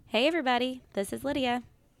Hey everybody, this is Lydia,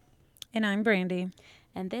 And I'm Brandy.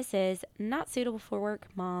 and this is Not Suitable for Work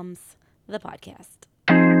Moms, the podcast.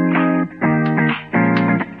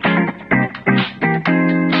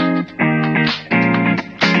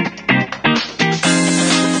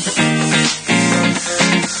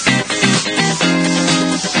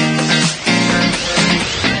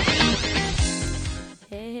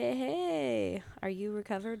 Hey, are you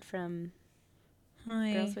recovered from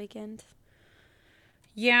Girls Weekend?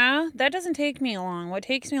 Yeah, that doesn't take me long. What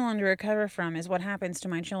takes me long to recover from is what happens to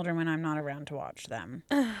my children when I'm not around to watch them.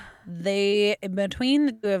 Between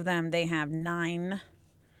the two of them, they have 9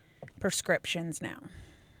 prescriptions now,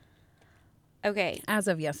 Okay, as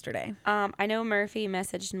of yesterday. I know Murphy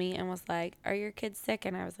messaged me and was like, "Are your kids sick?"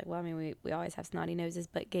 And I was like, "Well, I mean, we always have snotty noses,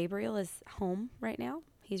 but Gabriel is home right now.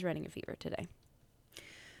 He's running a fever today."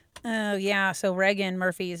 Oh, yeah. So Reagan,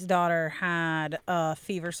 Murphy's daughter, had a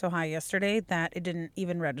fever so high yesterday that it didn't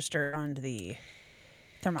even register on the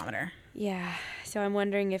thermometer. Yeah, so I'm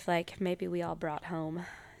wondering if maybe we all brought home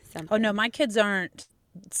something. Oh, no, my kids aren't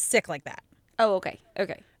sick like that. Oh, okay.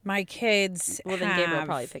 My kids Well, then Gabriel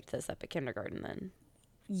probably picked this up at kindergarten then.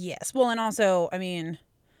 Yes. Well, and also, I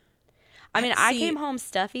came home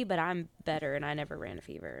stuffy, but I'm better, and I never ran a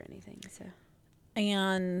fever or anything. So.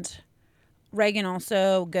 And Reagan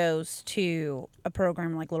also goes to a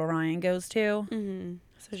program like Little Ryan goes to. Mm-hmm.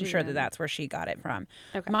 So I'm sure that's where she got it from.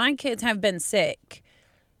 Okay. My kids have been sick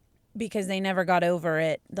because they never got over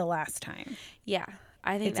it the last time. Yeah,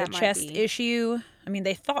 I think it's that a might chest be. issue. I mean,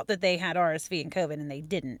 they thought that they had RSV and COVID, and they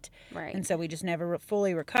didn't. Right. And so we just never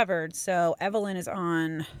fully recovered. So Evelyn is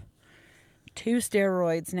on 2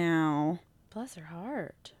 steroids now. Bless her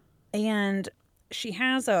heart. And she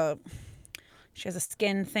has a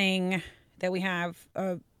skin thing that we have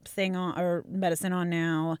a thing on or medicine on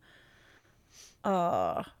now.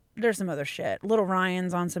 There's some other shit. Little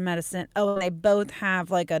Ryan's on some medicine. Oh, and they both have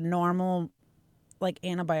like a normal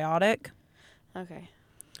antibiotic. Okay.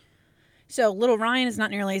 So Little Ryan is not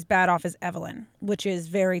nearly as bad off as Evelyn, which is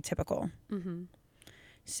very typical. Mm-hmm.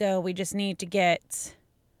 So we just need to get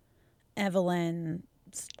Evelyn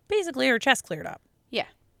basically her chest cleared up.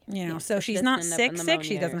 Yeah. So she's not sick.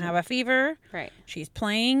 She doesn't have a fever. Right. She's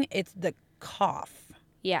playing. It's the cough.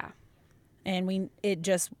 Yeah. And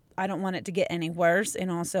I don't want it to get any worse.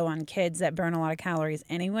 And also on kids that burn a lot of calories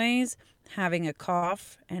anyways, having a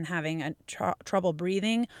cough and having a trouble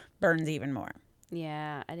breathing burns even more.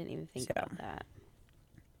 Yeah, I didn't even think about that.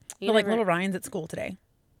 But Little Ryan's at school today.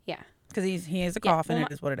 Yeah. Because he has a cough and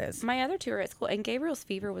it is what it is. My other 2 are at school, and Gabriel's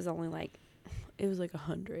fever was only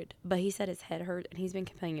 100. But he said his head hurt, and he's been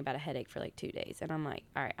complaining about a headache for 2 days. And I'm like,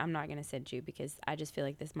 all right, I'm not going to send you because I just feel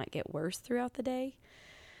like this might get worse throughout the day.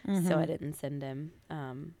 Mm-hmm. So I didn't send him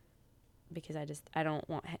because I don't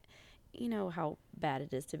want, you know how bad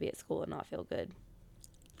it is to be at school and not feel good.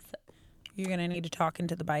 So. You're going to need to talk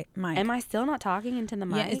into the mic. Am I still not talking into the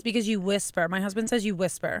mic? Yeah, it's because you whisper. My husband says you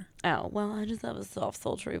whisper. Oh, well, I just have a soft,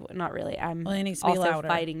 sultry voice. Not really. I'm it needs to be also louder.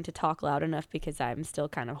 Fighting to talk loud enough because I'm still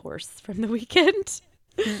kind of hoarse from the weekend.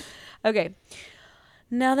 Okay.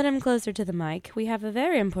 Now that I'm closer to the mic, we have a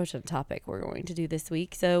very important topic we're going to do this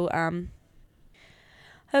week. So,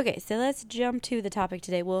 okay, so let's jump to the topic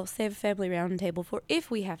today. We'll save a family roundtable for if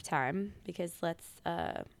we have time, because let's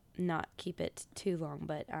not keep it too long.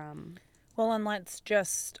 But well, and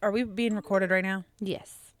are we being recorded right now?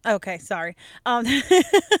 Yes. Okay, sorry. Are we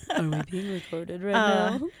being recorded right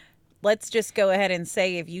now? Let's just go ahead and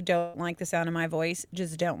say if you don't like the sound of my voice,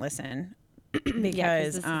 just don't listen.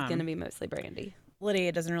 Because this is going to be mostly Brandy.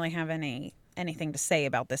 Lydia doesn't really have anything to say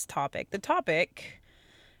about this topic. The topic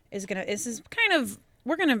we're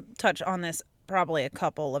going to touch on this probably a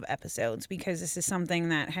couple of episodes because this is something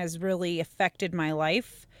that has really affected my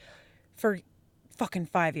life for fucking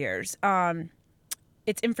 5 years.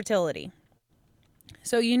 It's infertility.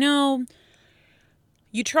 So, you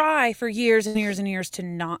try for years and years and years to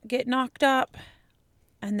not get knocked up.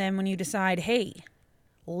 And then when you decide, hey,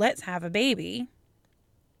 let's have a baby,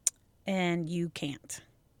 and you can't.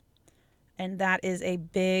 And that is a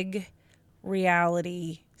big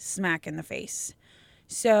reality smack in the face.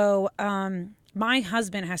 So, my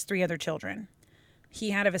husband has 3 other children.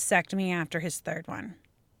 He had a vasectomy after his 3rd one.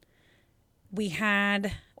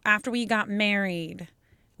 After we got married,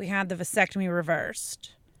 we had the vasectomy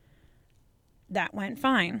reversed. That went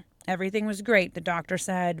fine. Everything was great. The doctor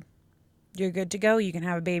said, you're good to go. You can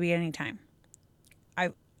have a baby anytime. I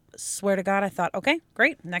swear to God, I thought, okay,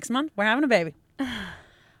 great. Next month, we're having a baby.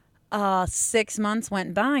 6 months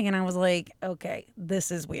went by, and I was like, okay,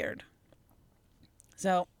 this is weird.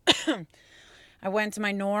 So I went to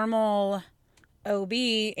my normal OB,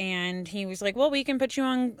 and he was like, well, we can put you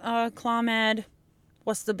on Clomid.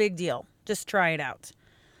 What's the big deal? Just try it out.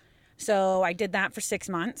 So I did that for 6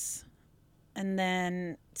 months, and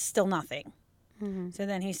then still nothing. So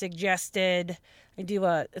then he suggested I do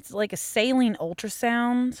it's like a saline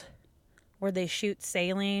ultrasound where they shoot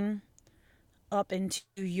saline up into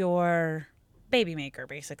your baby maker,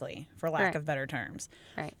 basically, for lack Right. of better terms.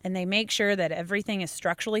 Right. And they make sure that everything is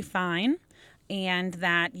structurally fine and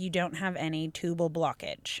that you don't have any tubal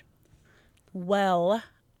blockage. Well,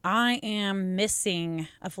 I am missing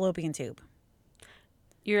a fallopian tube.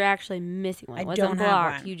 You're actually missing one. I It wasn't don't have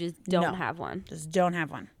blocked. one. You just don't No. have one. Just don't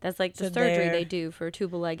have one. That's like the So surgery there- they do for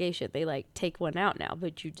tubal ligation. They like take one out now,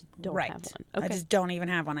 but you just don't Right. have one. I Okay. just don't even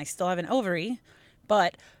have one. I still have an ovary,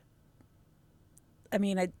 but I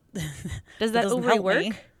mean, Does it that doesn't ovary help work? me.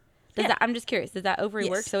 Does Yeah. that, I'm just curious. Does that ovary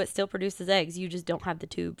work? Yes. So it still produces eggs. You just don't have the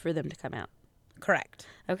tube for them to come out. Correct.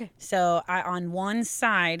 Okay. So I on one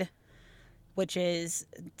side, which is,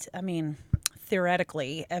 I mean,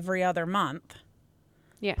 theoretically every other month,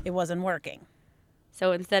 Yeah. it wasn't working.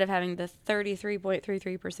 So instead of having the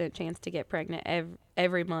 33.33% chance to get pregnant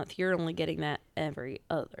every month, you're only getting that every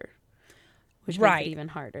other, which makes Right. it even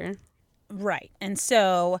harder. Right. And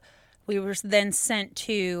so we were then sent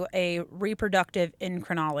to a reproductive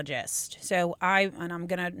endocrinologist. So I'm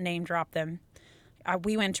going to name drop them.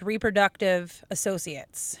 We went to Reproductive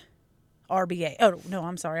Associates, RBA. Oh, no,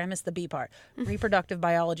 I'm sorry. I missed the B part. Reproductive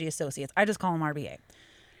Biology Associates. I just call them RBA.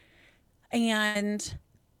 And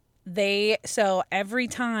so every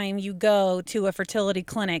time you go to a fertility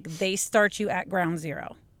clinic, they start you at ground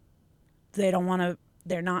zero. They're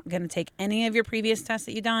not going to take any of your previous tests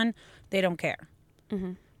that you've done. They don't care.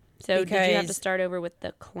 So did you have to Because- start over with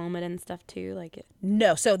the Clomid and stuff too?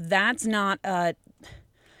 No, so that's not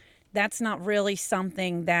really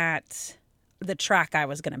something that the track I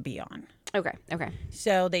was going to be on. Okay. Okay.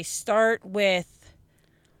 So they start with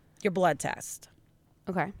your blood test.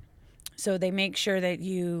 Okay. So they make sure that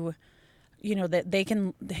that they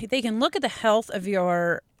can look at the health of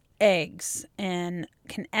your eggs and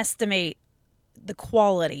can estimate the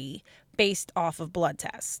quality based off of blood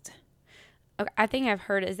test. Okay. I think I've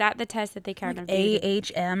heard. Is that the test that they kind of do?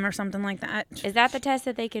 AHM or something like that. Is that the test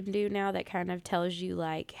that they can do now that kind of tells you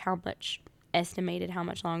like how much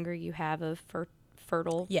longer you have of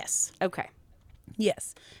fertile? Yes. Okay.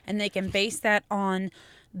 Yes. And they can base that on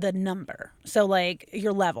the number. So like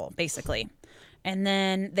your level, basically. And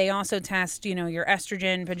then they also test, your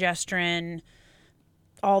estrogen, progesterone,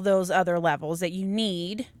 all those other levels that you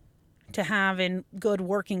need to have in good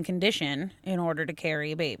working condition in order to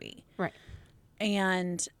carry a baby. Right.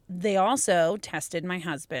 And they also tested my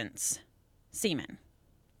husband's semen.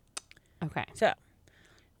 Okay. So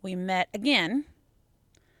we met again,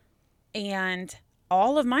 and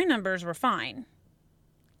all of my numbers were fine.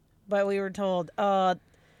 But we were told,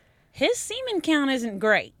 his semen count isn't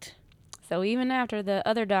great. So even after the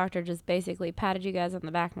other doctor just basically patted you guys on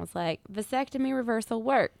the back and was like, vasectomy reversal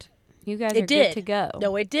worked. You guys are good to go.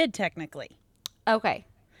 No, it did technically. Okay.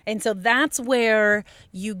 And so that's where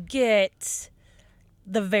you get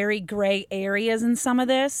the very gray areas in some of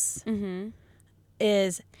this. Mm-hmm.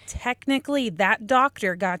 Is technically that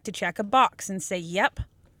doctor got to check a box and say, yep,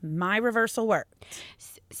 my reversal worked.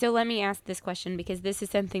 So let me ask this question because this is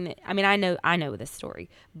something that I know this story,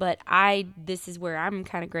 but this is where I'm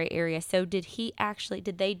kind of gray area. So did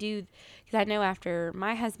they do, because I know after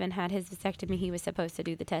my husband had his vasectomy, he was supposed to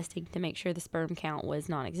do the testing to make sure the sperm count was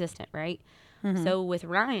non-existent, right? Mm-hmm. So with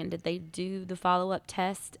Ryan, did they do the follow-up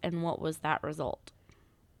test, and what was that result?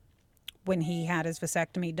 When he had his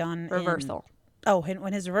vasectomy done. Reversal.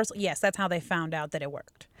 When his reversal. Yes, that's how they found out that it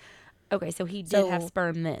worked. Okay, so he did have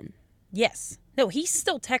sperm then. Yes. No, he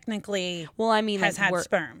still technically has had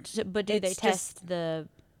sperm. But do they test the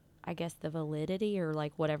validity or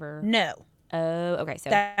like whatever? No. Oh, okay. So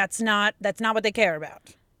that's not what they care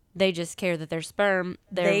about. They just care that their sperm.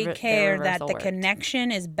 They care that the worked.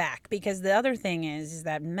 connection is back, because the other thing is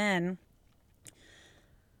that men,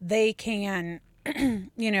 they can,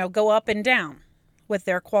 go up and down with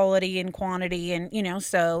their quality and quantity, and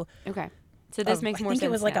so. Okay. So this makes more sense. I think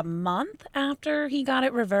it was like a month after he got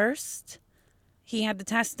it reversed, he had the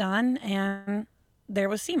test done, and there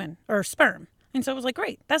was semen or sperm, and so it was like,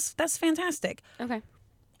 great, that's fantastic. Okay.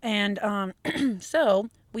 And so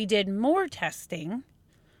we did more testing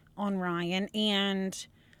on Ryan, and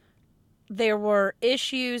there were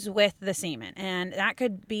issues with the semen, and that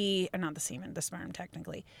could be not the semen, the sperm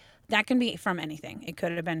technically. That can be from anything. It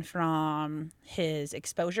could have been from his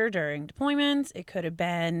exposure during deployments. It could have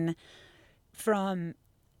been from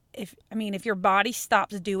if your body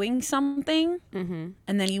stops doing something Mm-hmm.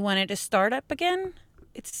 and then you want it to start up again,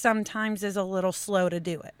 it sometimes is a little slow to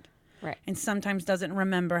do it. Right. And sometimes doesn't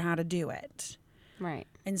remember how to do it. Right.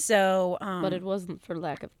 And so, But it wasn't for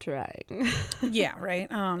lack of trying. yeah, right.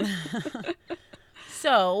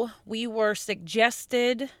 So we were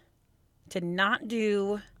suggested to not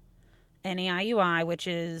do an IUI, which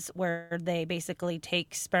is where they basically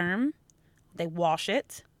take sperm, they wash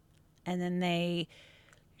it, and then they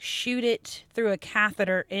shoot it through a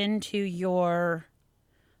catheter into your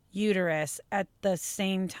uterus at the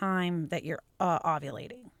same time that you're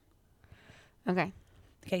ovulating. Okay.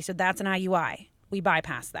 Okay, so that's an IUI. We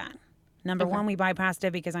bypassed that. Number Okay. one, we bypassed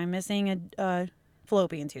it because I'm missing a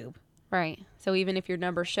fallopian tube. Right. So even if your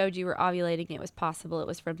number showed you were ovulating, it was possible it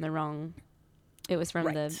was from the wrong. It was from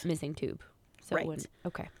Right. the missing tube. So Right. it wouldn't.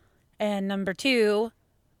 Okay. And number two,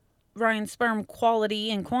 Ryan's sperm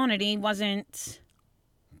quality and quantity wasn't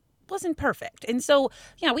perfect. And so,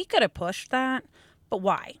 yeah, we could have pushed that, but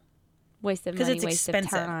why? Waste of Because money. it's Waste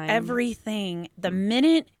expensive. of time. Everything, the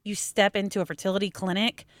minute you step into a fertility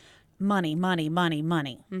clinic, money, money, money,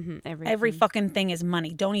 money. Mm-hmm. Every fucking thing is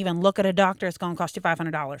money. Don't even look at a doctor. It's going to cost you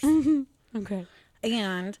 $500. Okay.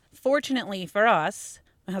 And fortunately for us,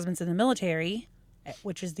 my husband's in the military,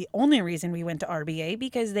 which is the only reason we went to RBA,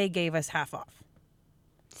 because they gave us half off.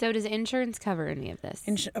 So does insurance cover any of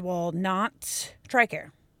this? Well, not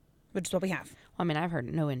TRICARE, which is what we have. Well, I mean, I've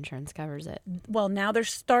heard no insurance covers it. Well, now they're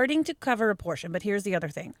starting to cover a portion, but here's the other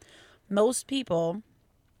thing. Most people,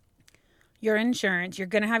 your insurance, you're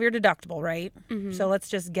going to have your deductible, right? Mm-hmm. So let's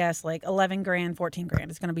just guess like 11 grand, 14 grand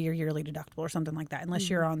is going to be your yearly deductible or something like that, unless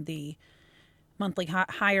you're on the monthly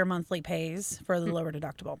higher monthly pays for the lower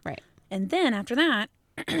deductible. Right. And then after that,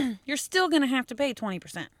 you're still going to have to pay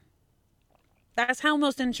 20%. That's how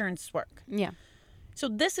most insurances work. Yeah. So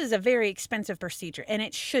this is a very expensive procedure, and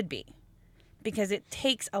it should be, because it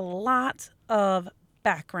takes a lot of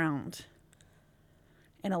background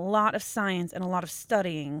and a lot of science and a lot of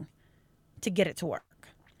studying to get it to work.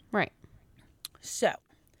 Right. So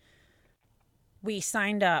we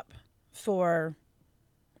signed up for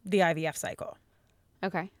the IVF cycle.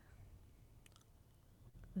 Okay.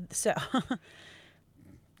 So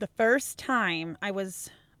the first time I was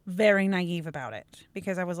very naive about it,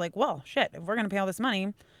 because I was like, well, shit, if we're going to pay all this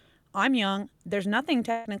money, I'm young. There's nothing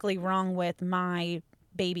technically wrong with my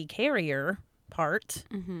baby carrier part.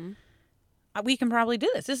 Mm-hmm. We can probably do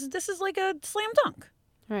this. This is like a slam dunk.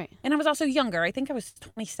 Right. And I was also younger. I think I was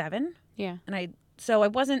 27. Yeah. And I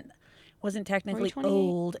wasn't technically 28?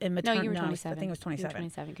 old and No, maternal. you were No, 27. I think it was You were 27.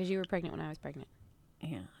 27 because you were pregnant when I was pregnant.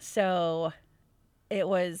 Yeah. So it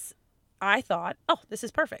was, I thought, oh, this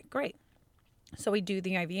is perfect. Great. So we do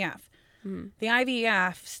the IVF. Mm-hmm. The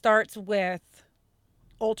IVF starts with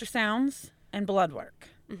ultrasounds and blood work.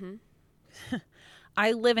 Mm-hmm.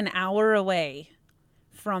 I live an hour away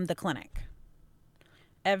from the clinic.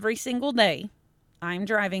 Every single day, I'm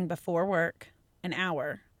driving before work an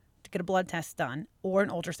hour to get a blood test done, or an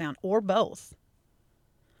ultrasound, or both.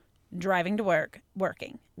 Driving to work,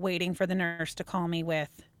 working, waiting for the nurse to call me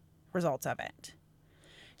with results of it.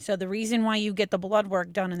 So the reason why you get the blood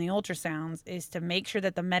work done and the ultrasounds is to make sure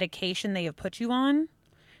that the medication they have put you on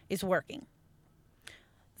is working.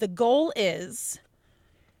 The goal is,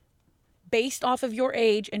 based off of your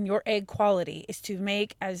age and your egg quality, is to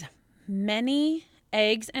make as many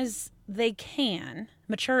eggs as they can,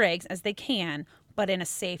 mature eggs as they can, but in a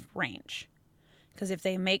safe range. Because if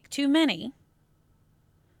they make too many,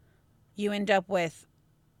 you end up with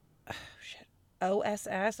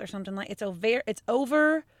OSS or something like it's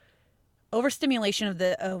overstimulation of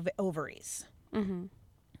the ovaries. Mm-hmm.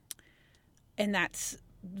 And that's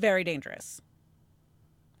very dangerous.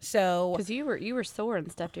 So Because you were sore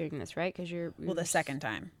and stuff during this, right? Because well, the second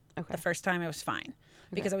time. Okay. The first time it was fine.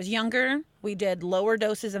 Because I was younger, we did lower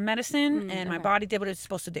doses of medicine and my body did what it was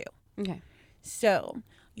supposed to do. Okay. So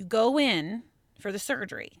you go in for the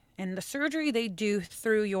surgery, and the surgery they do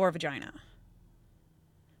through your vagina.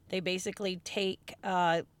 They basically take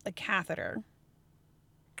a catheter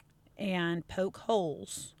and poke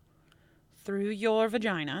holes through your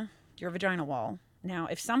vagina wall. Now,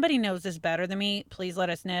 if somebody knows this better than me, please let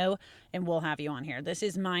us know and we'll have you on here. This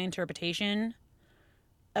is my interpretation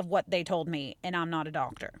of what they told me, and I'm not a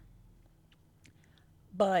doctor.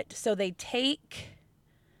 But so they take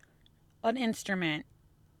an instrument,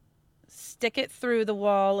 stick it through the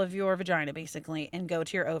wall of your vagina basically, and go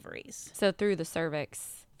to your ovaries. So through the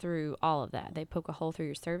cervix, through all of that, they poke a hole through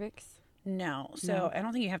your cervix? No. So No. I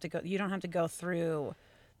don't think you don't have to go through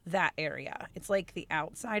that area. It's like the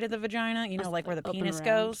outside of the vagina, like where the open penis around.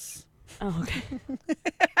 goes. Oh, okay.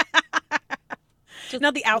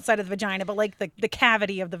 Not the outside of the vagina, but like the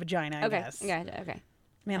cavity of the vagina, I Okay. guess. Gotcha. Okay.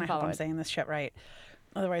 Man, I'm I hope I'm following. saying this shit right.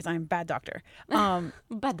 Otherwise, I'm a bad doctor. Bad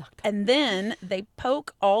doctor. And then they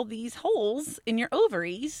poke all these holes in your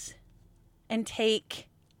ovaries and take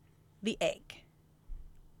the egg.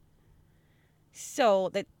 So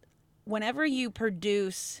that whenever you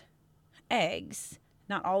produce eggs,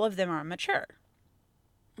 not all of them are mature.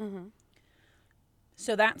 Mm-hmm.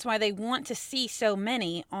 So that's why they want to see so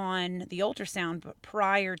many on the ultrasound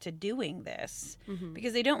prior to doing this. Mm-hmm.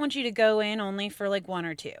 Because they don't want you to go in only for like 1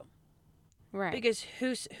 or 2. Right. Because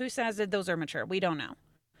who says that those are mature? We don't know.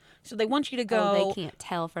 So they want you to go. Oh, they can't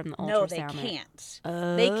tell from the ultrasound. No, they can't.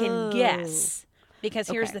 Oh. They can guess. Because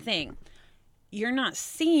here's Okay. the thing. You're not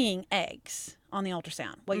seeing eggs on the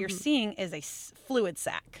ultrasound. What you're seeing is a fluid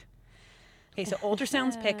sac. Okay, so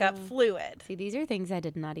ultrasounds pick up fluid. See, these are things I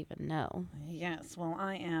did not even know. Yes, well,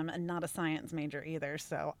 I am not a science major either,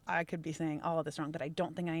 so I could be saying all of this wrong, but I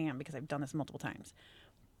don't think I am because I've done this multiple times.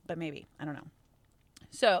 But maybe, I don't know.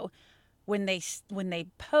 So when they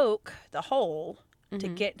poke the hole to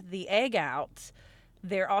get the egg out,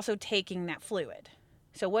 they're also taking that fluid.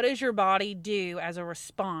 So what does your body do as a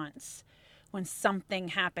response when something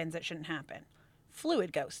happens that shouldn't happen?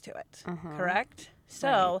 Fluid goes to it, correct?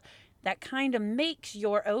 So that kind of makes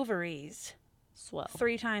your ovaries Swell.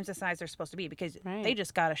 3 times the size they're supposed to be because Right. they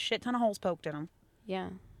just got a shit ton of holes poked in them. Yeah.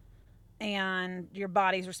 And your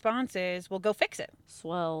body's responses will go fix it.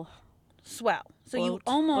 Swell. Swell. So you Float.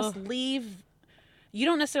 almost leave, you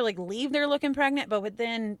don't necessarily leave there looking pregnant, but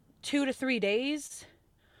within 2 to 3 days,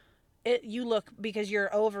 you look, because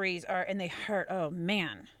your ovaries are, and they hurt. Oh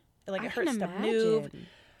man. Like it hurts to move.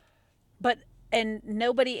 But, and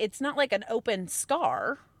nobody, it's not like an open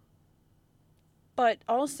scar. But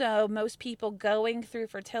also, most people going through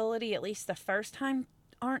fertility, at least the first time,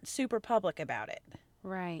 aren't super public about it.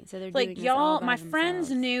 Right. So they're Like, doing this all y'all, by my friends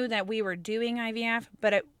themselves. knew that we were doing IVF,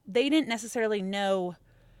 but they didn't necessarily know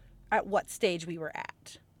at what stage we were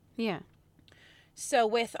at. Yeah. So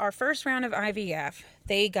with our first round of IVF,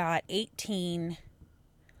 they got 18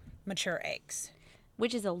 mature eggs.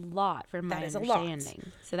 Which is a lot from my That is a lot.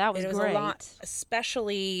 understanding. So that was It was great. a lot,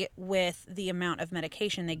 especially with the amount of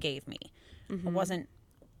medication they gave me.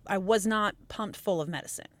 I was not pumped full of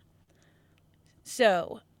medicine.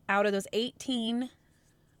 So out of those 18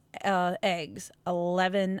 eggs,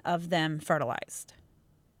 11 of them fertilized.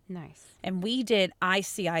 Nice. And we did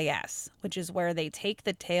ICIS, which is where they take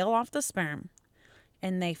the tail off the sperm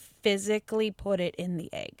and they physically put it in the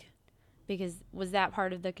egg. Because was that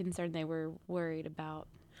part of the concern they were worried about?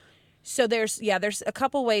 So there's a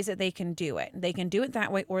couple ways that they can do it. They can do it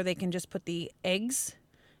that way, or they can just put the eggs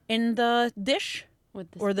in the dish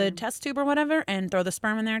With the or the sperm? test tube or whatever and throw the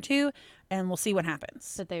sperm in there too, and we'll see what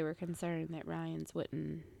happens. But they were concerned that Ryan's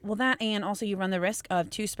wouldn't. Well, that, and also you run the risk of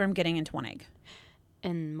 2 sperm getting into 1 egg,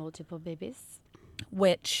 And multiple babies.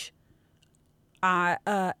 which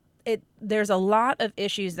there's a lot of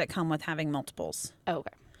issues that come with having multiples. Oh, okay.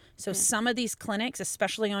 So some of these clinics,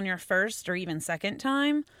 especially on your first or even second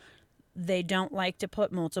time, they don't like to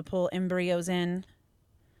put multiple embryos in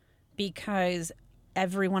because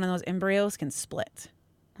every one of those embryos can split.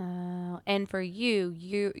 And for you,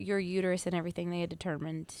 your uterus and everything they had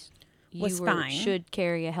determined Was fine. should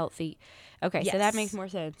carry a healthy. Okay, so that Yes. makes more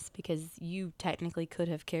sense because you technically could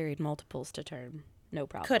have carried multiples to term, no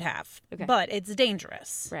problem. Could have, Okay. but it's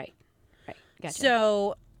dangerous. Right. Gotcha.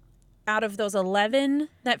 So out of those 11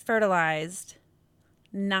 that fertilized,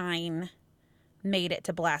 9 made it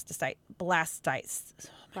to blastocytes.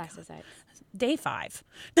 Blastocytes. Day 5.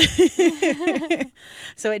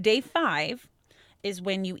 So at day 5 is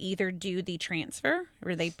when you either do the transfer,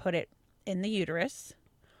 where they put it in the uterus,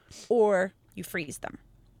 or you freeze them.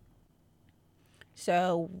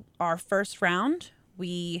 So our first round,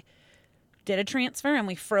 we did a transfer and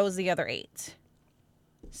we froze the other 8.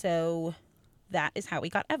 So that is how we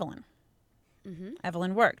got Evelyn.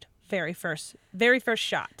 Evelyn worked. Very first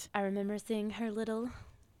shot. I remember seeing her little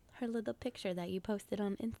picture that you posted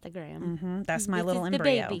on Instagram. That's my This little is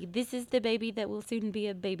embryo. The baby. This is the baby that will soon be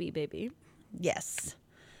a baby. Yes.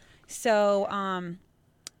 So,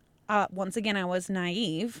 once again, I was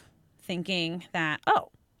naive, thinking that,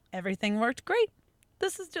 everything worked great.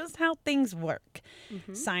 This is just how things work.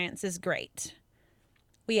 Science is great.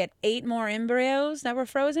 We had 8 more embryos that were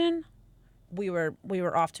frozen. We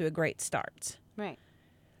were off to a great start. Right.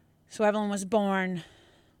 So Evelyn was born,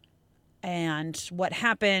 and what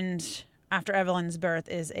happened after Evelyn's birth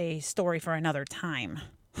is a story for another time.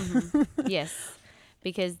 Yes,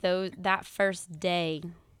 because that first day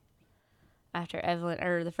after Evelyn,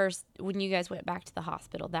 or the first when you guys went back to the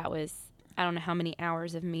hospital, that was I don't know how many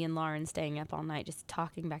hours of me and Lauren staying up all night just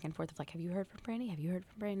talking back and forth of like, have you heard from Brandy? Have you heard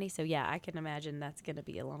from Brandy? So yeah, I can imagine that's going to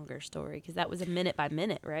be a longer story because that was a minute by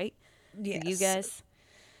minute, right? Yes. For you guys?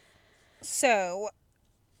 So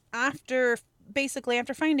after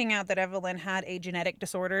finding out that Evelyn had a genetic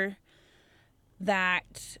disorder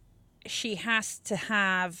that she has to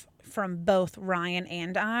have from both Ryan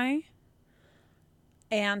and I,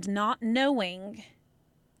 and not knowing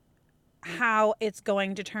how it's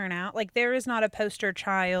going to turn out. Like, there is not a poster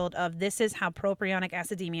child of this is how propionic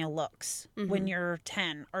acidemia looks when you're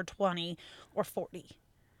 10 or 20 or 40.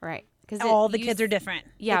 Right. Because all the kids are different.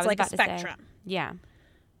 Yeah, it's like a spectrum. Yeah.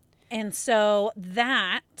 And so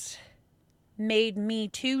that made me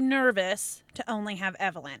too nervous to only have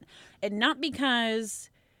Evelyn. And not because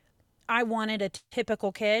I wanted a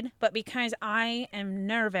typical kid, but because I am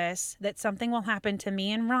nervous that something will happen to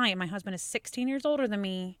me and Ryan. My husband is 16 years older than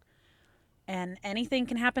me, and anything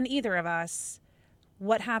can happen to either of us.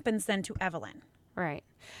 What happens then to Evelyn? Right.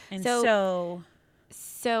 And so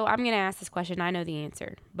I'm going to ask this question. I know the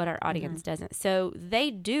answer, but our audience doesn't. So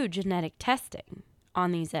they do genetic testing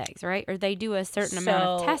on these eggs, right? Or they do a certain amount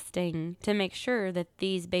of testing to make sure that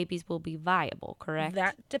these babies will be viable, correct?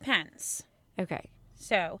 That depends. Okay.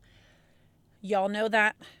 So y'all know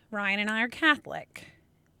that Ryan and I are Catholic.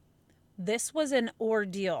 This was an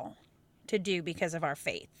ordeal to do because of our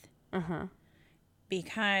faith. Uh-huh.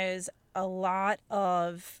 Because a lot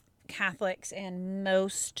of Catholics and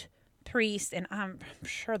most priests, and I'm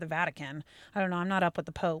sure the Vatican, I don't know, I'm not up with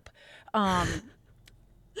the Pope,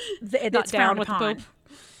 it's frowned upon.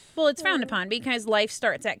 Well, it's frowned upon because life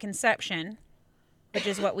starts at conception, which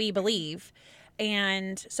is what we believe.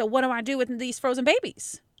 And so what do I do with these frozen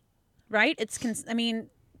babies? Right?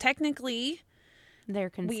 Technically, they're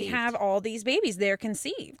conceived. We have all these babies. They're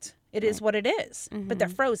conceived. It is what it is, but they're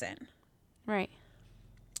frozen. Right.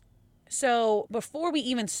 So before we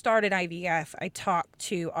even started IVF, I talked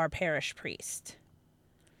to our parish priest.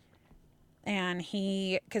 And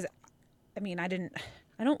because I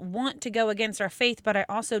don't want to go against our faith, but I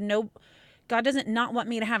also know God doesn't not want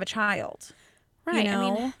me to have a child. Right. You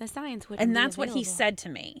know? I mean, the science wouldn't And be that's available. what he said to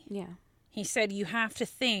me. Yeah. He said, you have to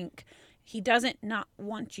think he doesn't not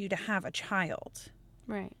want you to have a child.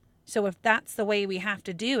 Right. So if that's the way we have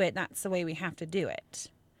to do it, that's the way we have to do it.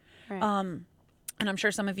 Right. And I'm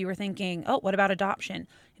sure some of you were thinking, oh, what about adoption?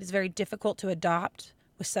 It is very difficult to adopt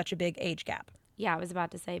with such a big age gap. Yeah, I was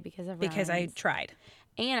about to say because I tried.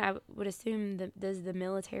 And I would assume does the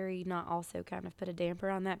military not also kind of put a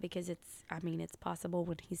damper on that because it's possible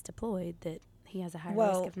when he's deployed that he has a high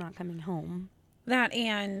risk of not coming home. That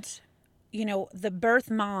and, the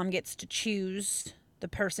birth mom gets to choose the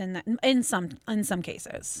person that, in some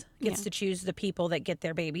cases, gets to choose the people that get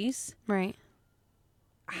their babies. Right.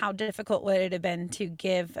 How difficult would it have been to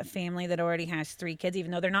give a family that already has 3 kids,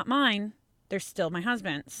 even though they're not mine, they're still my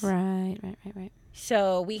husband's. Right.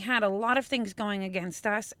 So we had a lot of things going against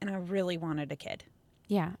us, and I really wanted a kid.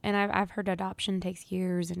 Yeah, and I've heard adoption takes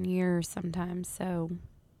years and years sometimes. So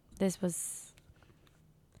this was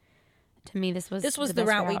the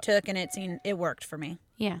route we took, and it worked for me.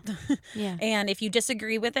 Yeah, yeah. And if you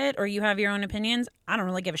disagree with it or you have your own opinions, I don't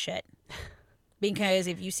really give a shit. Because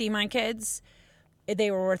if you see my kids,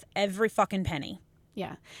 they were worth every fucking penny.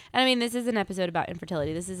 Yeah, and I mean, this is an episode about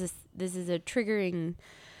infertility. This is a triggering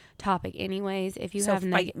topic, anyways. If you have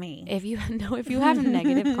if you have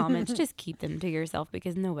negative comments, just keep them to yourself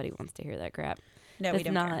because nobody wants to hear that crap. No, we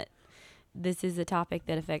don't care. This is a topic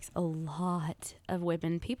that affects a lot of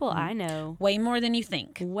women. People I know. Way more than you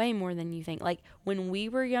think. Way more than you think. Like when we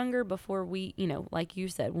were younger, before we, like you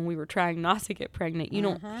said, when we were trying not to get pregnant, you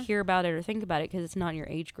don't hear about it or think about it because it's not in your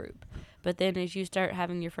age group. But then as you start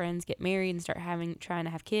having your friends get married and start trying to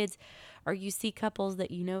have kids, or you see couples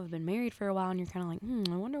that have been married for a while and you're kind of like,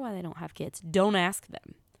 I wonder why they don't have kids. Don't ask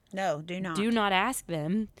them. No, do not. Do not ask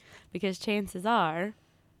them because chances are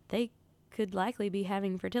they could likely be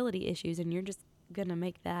having fertility issues and you're just going to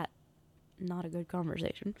make that not a good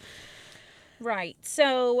conversation. Right.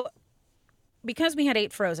 So because we had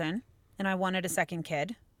 8 frozen and I wanted a second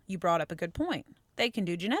kid, you brought up a good point. They can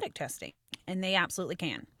do genetic testing and they absolutely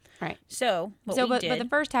can. Right. So but the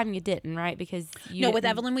first time you didn't, right? Because with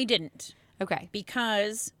Evelyn we didn't. Okay.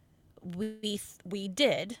 Because we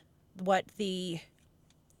did what the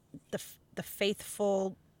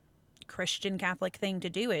faithful Christian Catholic thing to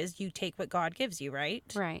do is you take what God gives you, right?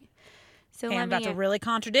 Right. So I'm about to really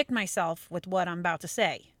contradict myself with what I'm about to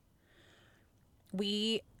say.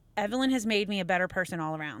 Evelyn has made me a better person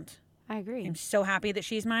all around. I agree. I'm so happy that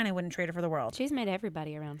she's mine. I wouldn't trade her for the world. She's made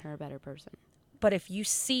everybody around her a better person. But if you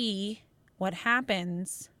see what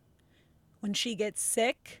happens when she gets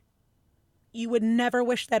sick you would never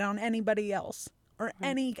wish that on anybody else or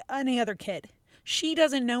any other kid. She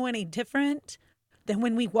doesn't know any different than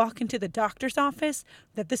when we walk into the doctor's office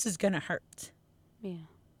that this is going to hurt. Yeah.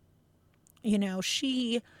 You know,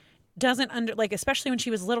 she doesn't like, especially when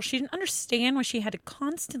she was little, she didn't understand why she had to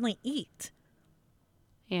constantly eat.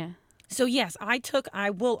 Yeah. So yes, I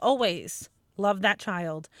will always love that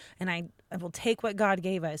child, and I will take what God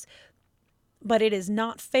gave us. But it is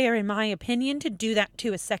not fair, in my opinion, to do that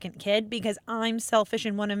to a second kid, because I'm selfish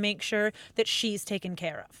and want to make sure that she's taken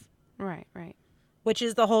care of. Right. Right. Which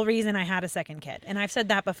is the whole reason I had a second kid. And I've said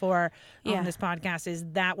that before on Yeah. this podcast, is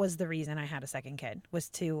that was the reason I had a second kid, was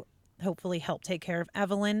to hopefully help take care of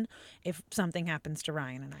Evelyn if something happens to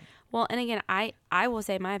Ryan and I. Well, and again, I will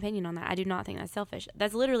say my opinion on that. I do not think that's selfish.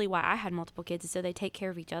 That's literally why I had multiple kids, is so they take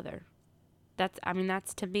care of each other. That's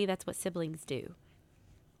to me, that's what siblings do.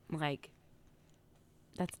 Like,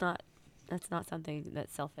 that's not something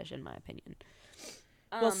that's selfish, in my opinion.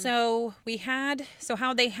 Well, so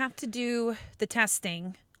how they have to do the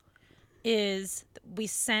testing is we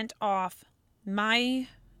sent off my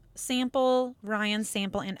sample, Ryan's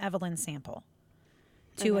sample, and Evelyn's sample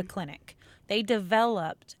to a clinic. They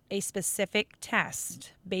developed a specific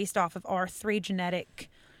test based off of our 3 genetic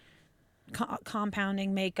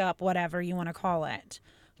compounding, makeup, whatever you want to call it,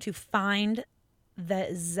 to find the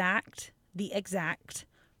exact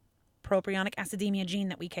propionic acidemia gene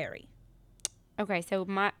that we carry. Okay,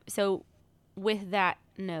 so with that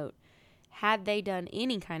note, had they done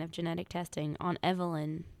any kind of genetic testing on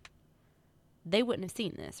Evelyn, they wouldn't have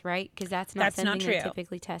seen this, right? Because that's not something true. they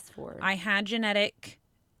typically test for. I had genetic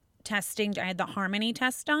testing. I had the Harmony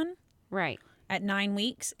test done. Right. At 9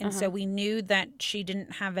 weeks. And so we knew that she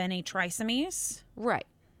didn't have any trisomies. Right.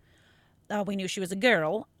 We knew she was a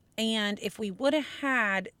girl. And if we would have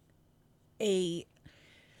had a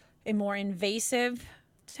more invasive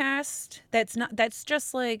test, that's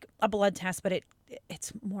just like a blood test, but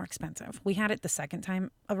it's more expensive. We had it the second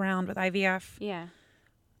time around with IVF. Yeah.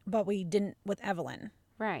 But we didn't with Evelyn.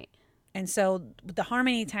 Right. And so the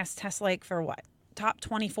Harmony tests like for what? Top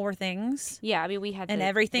 24 things. Yeah, I mean, we had and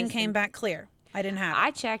everything came back clear. I didn't have it.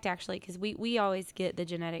 I checked, actually, because we always get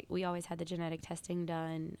we always had the genetic testing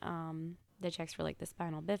done, the checks for like the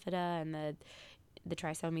spinal bifida and the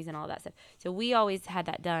trisomies and all that stuff. So we always had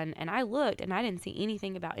that done, and I looked and I didn't see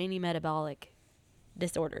anything about any metabolic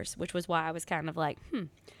disorders, which was why I was kind of like,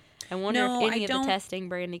 I wonder if any of the testing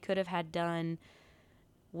Brandy could have had done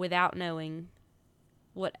without knowing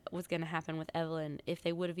what was going to happen with Evelyn, if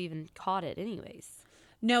they would have even caught it anyways.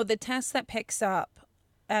 No, the test that picks up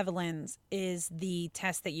Evelyn's is the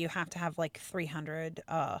test that you have to have like 300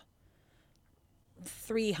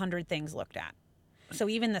 things looked at. So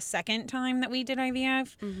even the second time that we did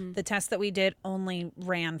IVF, the test that we did only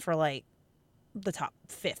ran for like the top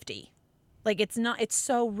 50. Like it's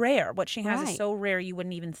so rare. What she has is so rare you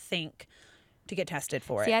wouldn't even think to get tested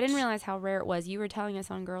for it. See, I didn't realize how rare it was. You were telling us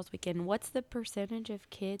on Girls Weekend, what's the percentage of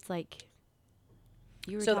kids, like,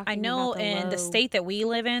 you were talking I know about in the state that we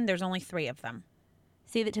live in, there's only 3 of them.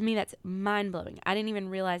 See, that to me, that's mind-blowing. I didn't even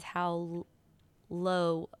realize how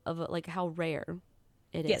low of how rare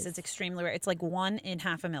it is. Yes, it's extremely rare. It's like 1 in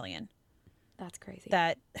 500,000. That's crazy.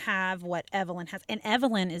 That have what Evelyn has. And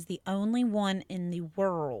Evelyn is the only one in the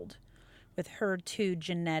world with her 2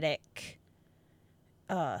 genetic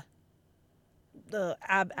the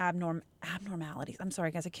abnormalities. I'm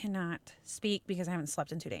sorry, guys. I cannot speak because I haven't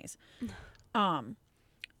slept in 2 days.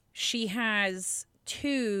 She has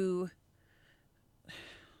 2...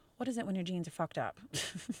 What is it when your genes are fucked up?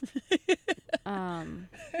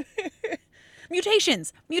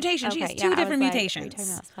 Mutations. Okay, she has 2 different mutations. Are you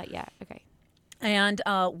talking about yeah, okay. And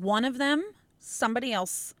one of them, somebody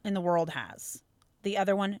else in the world has. The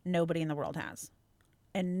other one, nobody in the world has.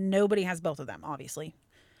 And nobody has both of them, obviously.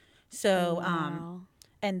 So, Wow.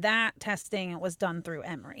 And that testing was done through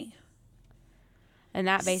Emory. And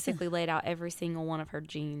that basically laid out every single one of her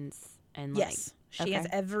genes. And yes. She has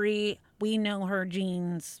we know her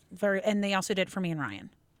genes and they also did it for me and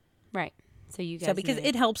Ryan. Right. So you guys because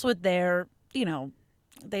it helps with their,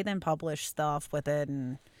 they then publish stuff with it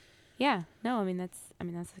and. Yeah. No, I mean, that's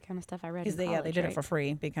the kind of stuff I read in college, they did it for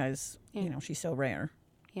free because, she's so rare.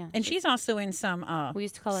 Yeah. And she's also in some we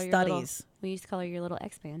used to call her studies. We used to call her your little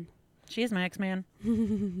X-Man. She is my X-Man.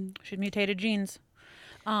 She's mutated genes.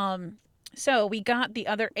 So we got the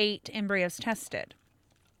other 8 embryos tested.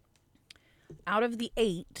 Out of the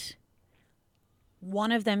 8,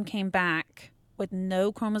 one of them came back with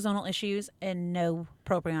no chromosomal issues and no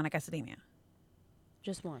propionic acidemia.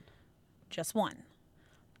 Just one. Just one.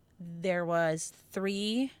 There was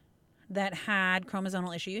 3 that had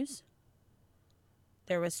chromosomal issues.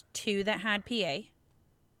 There was 2 that had PA.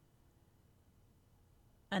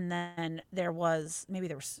 And then there was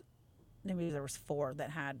 4 that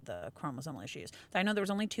had the chromosomal issues. So I know there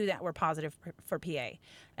was only 2 that were positive for PA.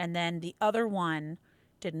 And then the other one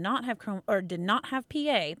did not have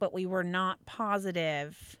PA, but we were not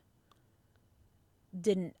positive.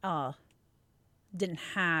 Didn't have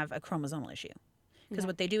a chromosomal issue. Because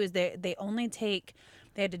what they do is they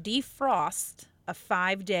had to defrost a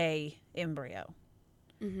 5-day embryo.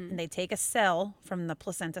 And they take a cell from the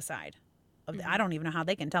placenta side. I don't even know how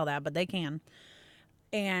they can tell that, but they can.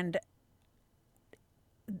 And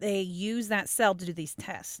they use that cell to do these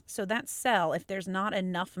tests. So that cell, if there's not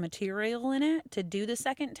enough material in it to do the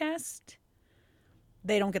second test,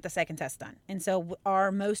 they don't get the second test done. And so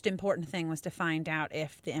our most important thing was to find out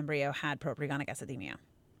if the embryo had propionic acidemia.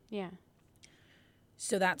 Yeah.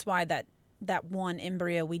 So that's why that one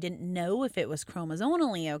embryo, we didn't know if it was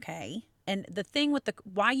chromosomally okay. And the thing with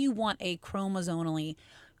why you want a chromosomally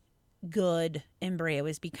good embryo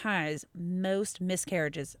is because most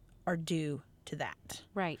miscarriages are due to that.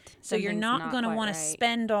 Right. So you're not going to want to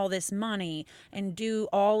spend all this money and do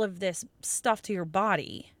all of this stuff to your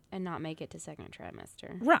body. And not make it to second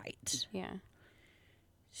trimester. Right. Yeah.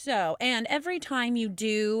 So, and every time you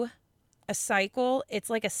do a cycle,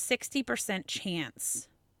 it's like a 60% chance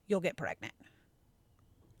you'll get pregnant.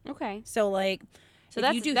 Okay. So like, so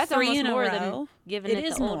if you do that's 3 almost in a more row, than giving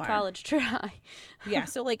it the old college try. Yeah.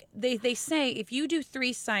 So like they say if you do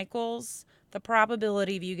 3 cycles, the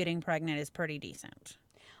probability of you getting pregnant is pretty decent.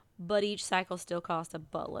 But each cycle still costs a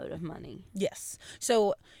buttload of money. Yes.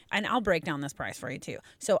 So, and I'll break down this price for you too.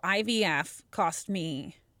 So IVF cost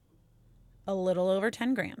me a little over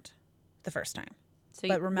 10 grand the first time. So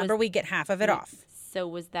but remember, we get half of it off. So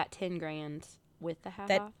was that 10 grand with the half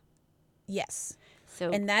off? Yes. So,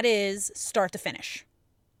 and that is start to finish.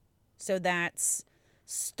 So that's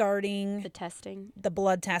starting the testing, the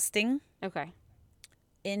blood testing. Okay.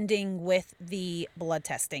 Ending with the blood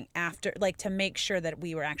testing after, like, to make sure that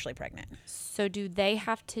we were actually pregnant. So do they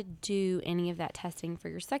have to do any of that testing for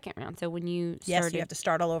your second round? So when you started... Yes, you have to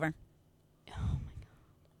start all over. Oh my God.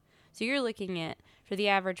 So you're looking at, for the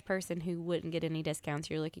average person who wouldn't get any discounts,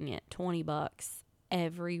 you're looking at $20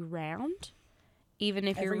 every round? Even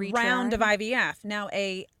if you're retrying? Every round of IVF. Now,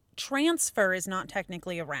 a transfer is not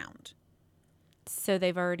technically a round. So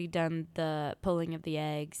they've already done the pulling of the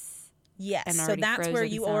eggs. Yes, so that's where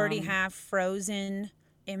you already have frozen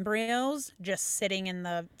embryos just sitting in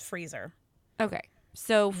the freezer. Okay,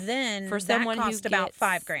 so then for someone that cost about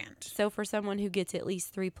 $5,000. So for someone who gets at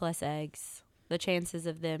least 3+ eggs, the chances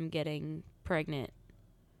of them getting pregnant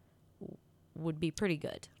would be pretty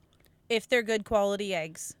good. If they're good quality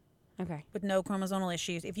eggs. Okay. With no chromosomal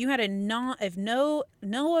issues. If you had none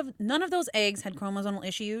of those eggs had chromosomal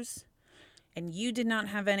issues, and you did not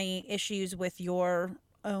have any issues with your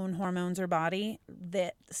own hormones or body,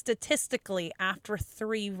 that statistically after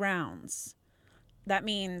 3 rounds, that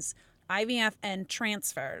means IVF and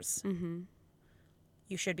transfers,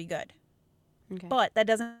 you should be good. Okay. But that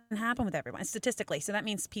doesn't happen with everyone statistically. So that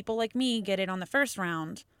means people like me get it on the first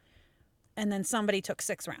round, and then somebody took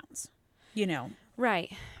 6 rounds, you know.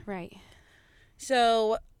 Right.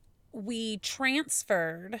 So we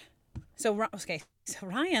transferred. So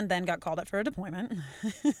Ryan then got called up for a deployment.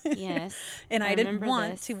 Yes. And I didn't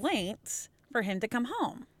want to wait for him to come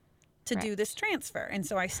home to do this transfer. And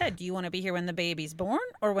so I said, do you want to be here when the baby's born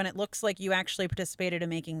or when it looks like you actually participated in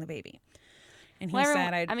making the baby? And he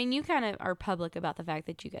said, I mean, you kind of are public about the fact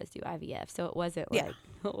that you guys do IVF. So it wasn't like,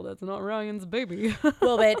 oh, that's not Ryan's baby.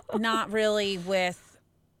 Well, but not really with,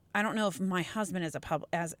 I don't know if my husband is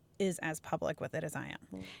as public with it as I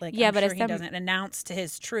am. Like, yeah, I'm but sure he doesn't announce to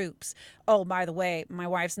his troops, oh, by the way, my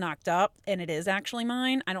wife's knocked up and it is actually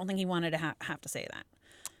mine. I don't think he wanted to have to say that.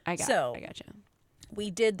 I gotcha.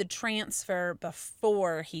 We did the transfer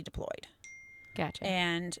before he deployed. Gotcha.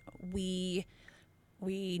 And we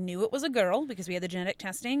knew it was a girl because we had the genetic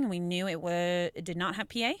testing. We knew it did not have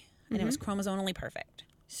PA and it was chromosomally perfect.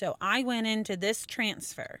 So I went into this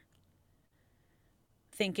transfer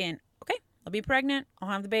thinking, okay, I'll be pregnant. I'll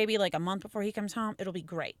have the baby like a month before he comes home. It'll be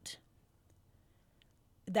great.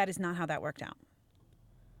 That is not how that worked out.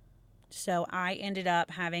 So I ended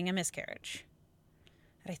up having a miscarriage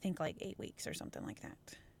at I think like 8 weeks or something like that.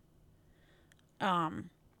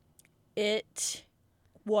 It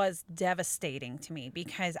was devastating to me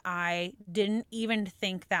because I didn't even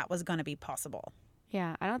think that was going to be possible.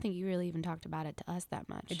 Yeah, I don't think you really even talked about it to us that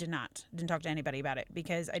much. I did not. Didn't talk to anybody about it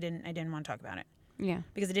because I didn't want to talk about it. Yeah.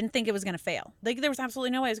 Because I didn't think it was going to fail. Like, there was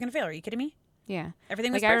absolutely no way it was going to fail. Are you kidding me? Yeah.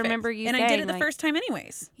 Everything was Like, I perfect. remember you and saying, I did it the like, first time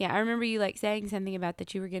anyways. yeah, I remember you, like, saying something about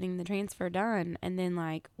that you were getting the transfer done, and then,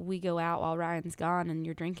 like, we go out while Ryan's gone and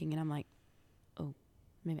you're drinking, and I'm like, oh,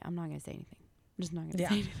 maybe I'm not going to say anything. I'm just not going to Yeah.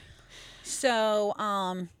 say anything. So,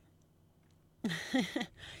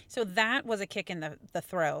 so that was a kick in the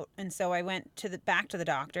throat. And so I went back to the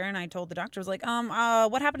doctor and I told the doctor, I was like,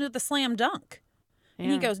 what happened to the slam dunk? And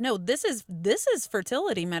he Yeah. goes, no, this is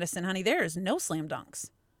fertility medicine, honey. There is no slam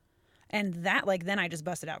dunks. And that, like, then I just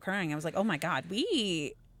busted out crying. I was like, oh my God,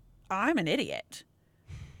 I'm an idiot.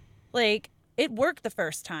 Like, it worked the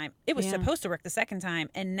first time. It was Yeah. supposed to work the second time.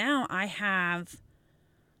 And now I have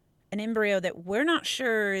an embryo that we're not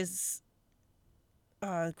sure is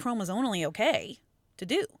chromosomally okay to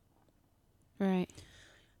do. Right.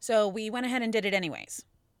 So we went ahead and did it anyways.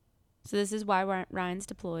 So this is why Ryan's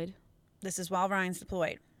deployed. This is while Ryan's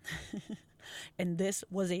deployed. And this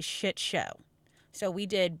was a shit show. So we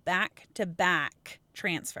did back-to-back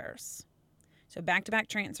transfers. So back-to-back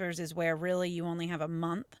transfers is where really you only have a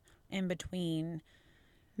month in between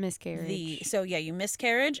Miscarriage. so yeah, you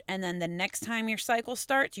miscarriage, and then the next time your cycle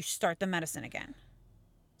starts, you start the medicine again.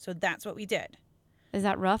 So that's what we did. Is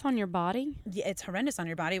that rough on your body? Yeah, it's horrendous on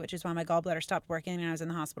your body, which is why my gallbladder stopped working and I was in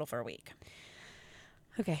the hospital for a week.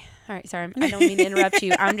 Okay. All right. Sorry. I don't mean to interrupt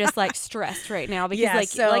you. I'm just like stressed right now because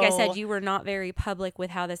Yeah, like I so- said, you were not very public with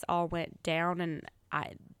how this all went down. And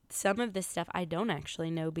some of this stuff I don't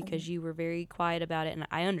actually know because you were very quiet about it. And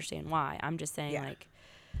I understand why. I'm just saying, Yeah. like,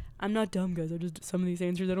 I'm not dumb, guys. I just, some of these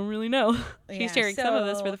answers I don't really know. She's Yeah, sharing some of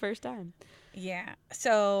this for so- the first time. Yeah.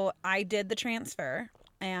 So I did the transfer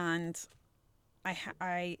and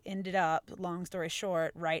I ended up, long story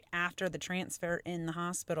short, right after the transfer in the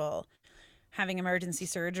hospital, having emergency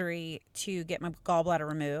surgery to get my gallbladder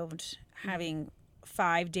removed, having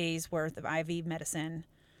 5 days worth of IV medicine.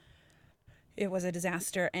 It was a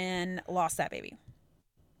disaster and lost that baby.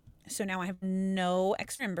 So now I have no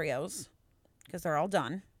extra embryos because they're all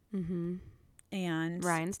done. Mm-hmm. And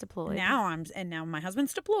Ryan's deployed. now my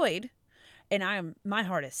husband's deployed, and my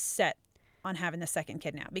heart is set on having the second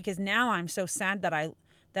kid now because now I'm so sad that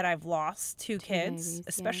I've lost two kids. babies, yeah.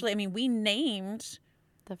 Especially, I mean, we named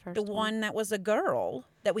the first the one that was a girl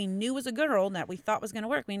that we knew was a girl that we thought was going to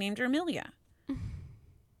work. We named her Amelia.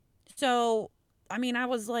 So, I mean, I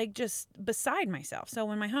was like just beside myself. So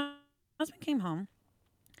when my husband came home,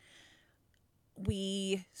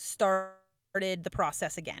 we started the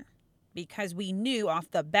process again because we knew off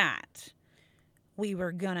the bat we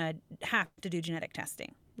were going to have to do genetic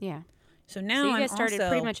testing. Yeah. So now you I'm guys started also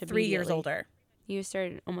pretty much 3 years immediately. older. You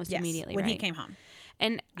started almost Yes, immediately, when right? he came home.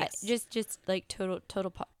 And Yes. just like total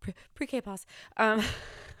pre-K pause.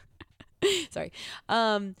 Sorry.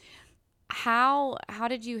 How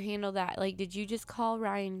did you handle that? Like, did you just call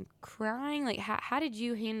Ryan crying? Like, how did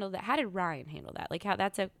you handle that? How did Ryan handle that? Like,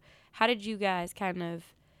 how did you guys kind of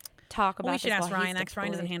talk about Well, we should this ask while he's Ryan. Next,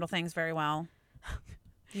 Ryan doesn't deployed? handle things very well.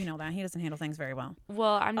 You know that. He doesn't handle things very well.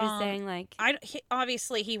 Well, I'm just saying, like,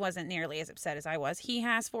 Obviously, he wasn't nearly as upset as I was. He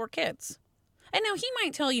has 4 kids. And now he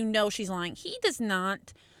might tell you, no, she's lying. He does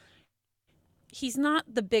not. He's not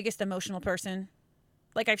the biggest emotional person.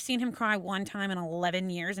 Like, I've seen him cry one time in 11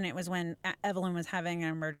 years, and it was when Evelyn was having an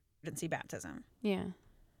emergency baptism. yeah.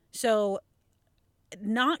 So,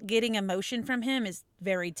 not getting emotion from him is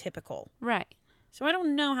very typical. Right. So, I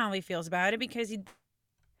don't know how he feels about it because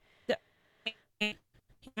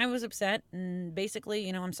I was upset, and basically,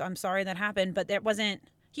 you know, I'm sorry that happened, but that wasn't.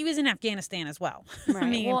 He was in Afghanistan as well. Right. I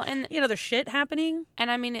mean, Well, and you know, there's shit happening. And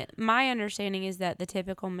I mean, my understanding is that the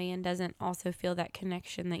typical man doesn't also feel that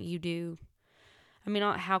connection that you do. I mean,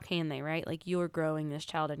 how can they, right? Like, you're growing this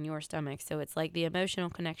child in your stomach. So it's like the emotional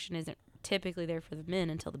connection isn't typically there for the men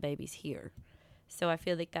until the baby's here. So I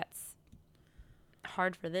feel like that's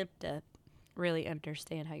hard for them to really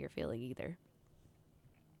understand how you're feeling either.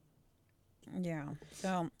 Yeah.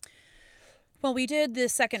 So, well, we did the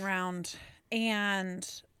second round, and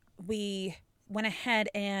we went ahead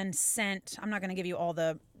and sent. I'm not going to give you all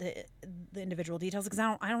the individual details because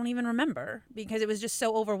I don't even remember because it was just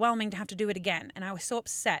so overwhelming to have to do it again, and I was so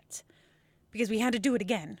upset because we had to do it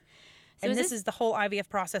again. So and this is the whole IVF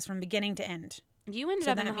process from beginning to end. You ended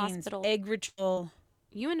So up in that the means hospital. egg retrieval.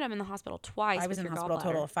 You ended up in the hospital twice. I was with in the your hospital a gallbladder.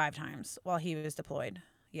 total of 5 times while he was deployed.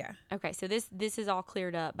 Yeah. Okay, so this is all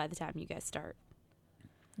cleared up by the time you guys start.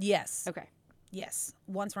 Yes. Okay. Yes.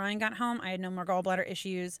 Once Ryan got home, I had no more gallbladder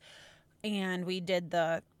issues, and we did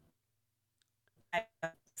the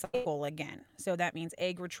cycle again. So that means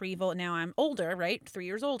egg retrieval. Now I'm older, right? 3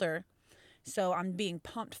 years older. So I'm being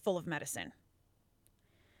pumped full of medicine.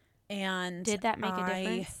 And Did that make a I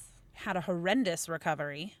difference? had a horrendous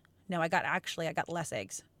recovery. No, I got less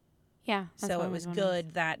eggs. Yeah. That's So what it I was wondering.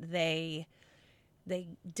 good that they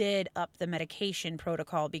did up the medication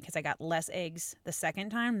protocol because I got less eggs the second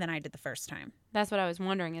time than I did the first time. That's what I was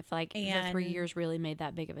wondering if like the 3 And years really made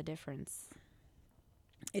that big of a difference.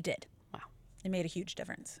 it did. Wow. It made a huge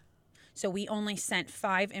difference. So we only sent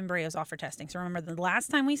 5 embryos off for testing. So remember, the last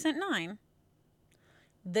time we sent 9,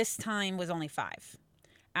 this time was only 5.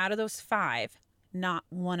 Out of those 5, not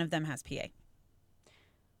one of them has PA.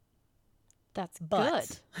 That's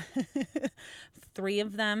But good. 3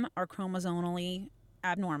 of them are chromosomally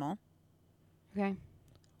abnormal. Okay.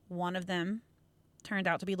 One of them turned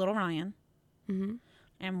out to be little Ryan. Mm-hmm.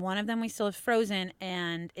 And one of them we still have frozen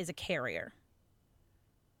and is a carrier.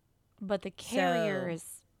 But the carrier So, is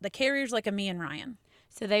the carrier's like a me and Ryan.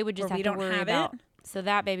 so they would just Where have we to don't worry have about. it. So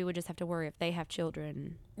that baby would just have to worry if they have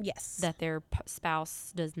children Yes. that their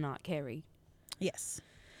spouse does not carry. Yes.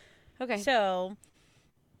 Okay. So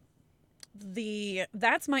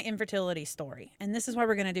that's my infertility story. And this is why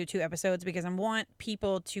we're going to do 2 episodes, because I want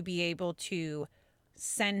people to be able to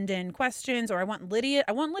send in questions, or I want Lydia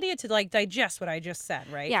to like digest what I just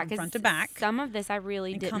said, right? Yeah, From because front to back. some of this I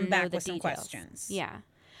really and didn't come know back the with some details. questions. Yeah.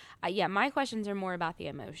 Yeah, my questions are more about the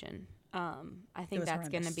emotion. I think was that's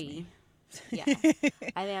going to horrendous to be, me. yeah.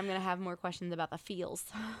 I think I'm going to have more questions about the feels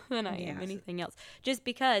than I am Yes. anything else. Just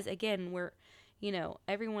because, again,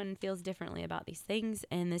 everyone feels differently about these things,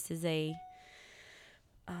 and this is a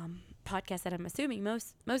podcast that I'm assuming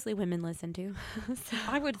mostly women listen to. So,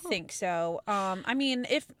 I would think so. I mean,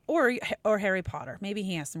 or Harry Potter. Maybe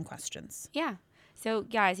he has some questions. yeah. So,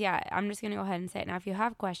 guys, yeah, I'm just going to go ahead and say it. Now, if you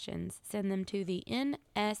have questions, send them to the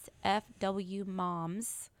nsfwmoms,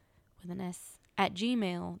 with an S, at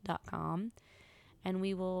gmail.com, and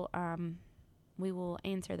we will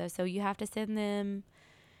answer those. So, you have to send them.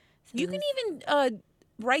 You can even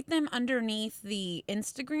write them underneath the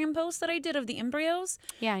Instagram post that I did of the embryos.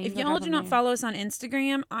 Yeah, you If can go y'all drop do them not there. follow us on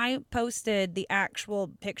Instagram, I posted the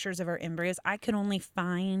actual pictures of our embryos. I couldn't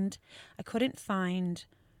find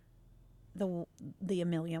the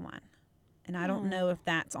Amelia one. And I don't know if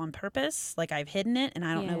that's on purpose. Like, I've hidden it and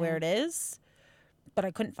I don't know where it is. But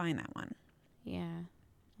I couldn't find that one. Yeah.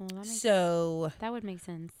 Well, that would make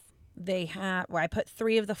sense. I put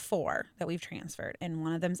 3 of the 4 that we've transferred. And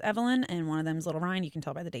one of them's Evelyn and one of them's little Ryan. You can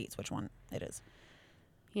tell by the dates which one it is.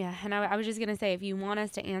 Yeah, and I was just going to say, if you want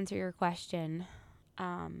us to answer your question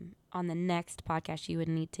on the next podcast, you would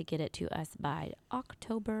need to get it to us by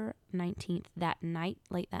October 19th, that night,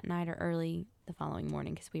 late that night or early the following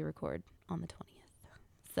morning, because we record on the 20th.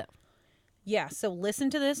 So, yeah, so listen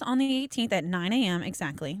to this on the 18th at 9 a.m.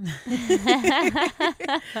 exactly.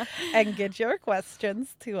 And get your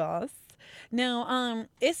questions to us. No,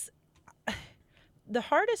 it's the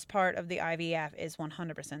hardest part of the IVF is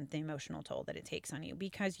 100% the emotional toll that it takes on you,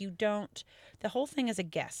 because the whole thing is a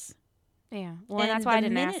guess. yeah. Well, and that's why I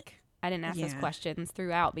didn't ask those questions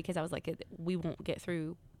throughout, because I was like, we won't get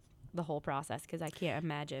through the whole process, because I can't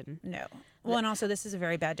imagine. No. Well, and also this is a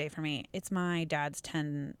very bad day for me. It's my dad's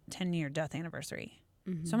 10-year death anniversary.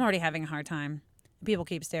 Mm-hmm. So I'm already having a hard time. People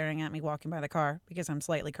keep staring at me walking by the car because I'm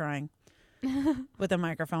slightly crying with a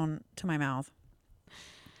microphone to my mouth.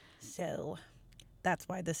 So that's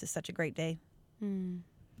why this is such a great day. Mm.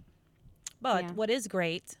 But Yeah. what is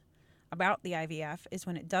great about the IVF is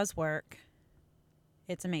when it does work,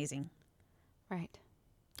 it's amazing. Right.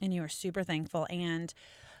 And you are super thankful. And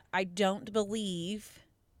I don't believe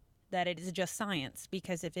that it is just science,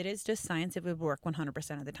 because if it is just science, it would work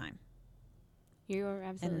 100% of the time. You are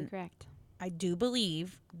absolutely correct. I do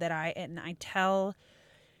believe that I tell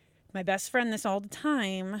my best friend this all the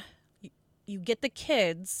time, you get the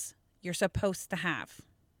kids you're supposed to have.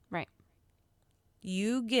 Right.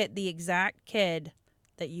 You get the exact kid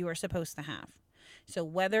that you are supposed to have. So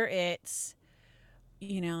whether it's,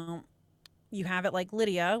 you have it like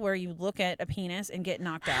Lydia, where you look at a penis and get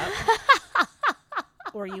knocked up.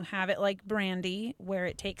 Or you have it like Brandy, where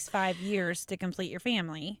it takes 5 years to complete your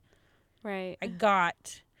family. Right.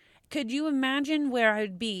 Could you imagine where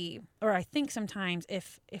I'd be, or I think sometimes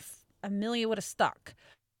if Amelia would have stuck,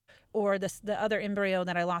 or the other embryo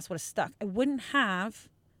that I lost would have stuck, I wouldn't have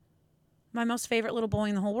my most favorite little boy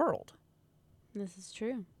in the whole world. This is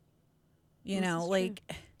true.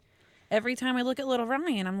 Every time I look at little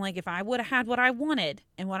Ryan, I'm like, if I would have had what I wanted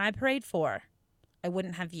and what I prayed for, I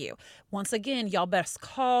wouldn't have you. Once again, y'all best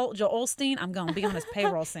call Joel Osteen. I'm going to be on his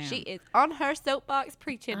payroll soon. She is on her soapbox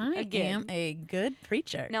preaching again. I am a good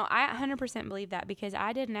preacher. No, I 100% believe that, because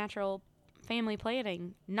I did natural family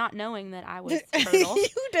planning, not knowing that I was fertile.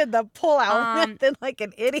 You did the pull out method like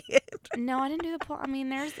an idiot. No, I didn't do the pull. I mean,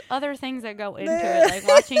 there's other things that go into it, like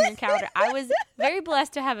watching your calendar. I was very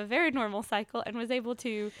blessed to have a very normal cycle and was able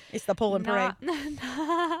to. It's the pull and pray.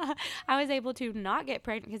 I was able to not get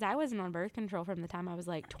pregnant because I wasn't on birth control from the time I was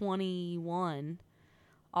like 21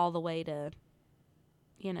 all the way to,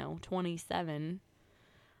 27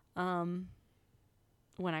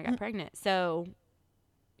 when I got pregnant. So,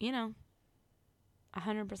 100%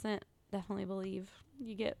 definitely believe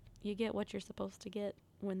you get what you're supposed to get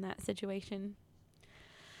when that situation.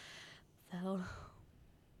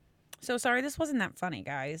 So sorry, this wasn't that funny,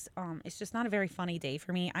 guys. It's just not a very funny day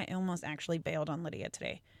for me. I almost actually bailed on Lydia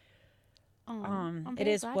today. It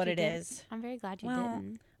is what it is. I'm very glad you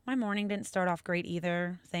didn't. My morning didn't start off great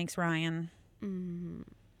either. Thanks, Ryan. Mm-hmm.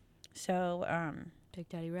 So, Big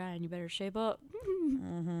Daddy Ryan, you better shape up.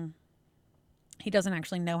 Mm-hmm. He doesn't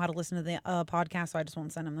actually know how to listen to the podcast, so I just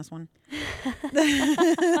won't send him this one.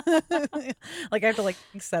 Like, I have to,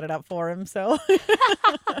 set it up for him, so.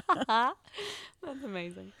 That's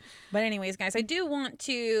amazing. But anyways, guys, I do want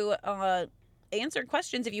to answer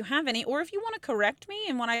questions if you have any, or if you want to correct me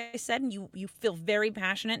in what I said and you feel very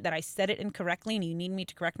passionate that I said it incorrectly and you need me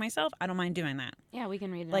to correct myself, I don't mind doing that. Yeah, we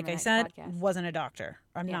can read it like on the I next said, podcast. Wasn't a doctor.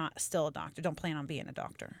 I'm not still a doctor. Don't plan on being a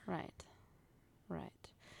doctor. Right.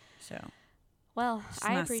 So. Well, Just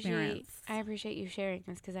I my appreciate you sharing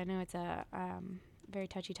this because I know it's a very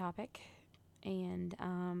touchy topic, and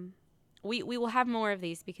we will have more of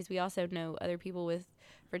these because we also know other people with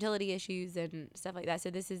fertility issues and stuff like that. So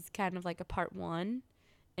this is kind of like a part 1,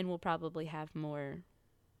 and we'll probably have more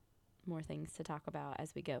things to talk about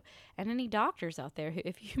as we go. And any doctors out there,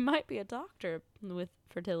 if you might be a doctor with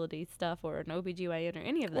fertility stuff or an OBGYN or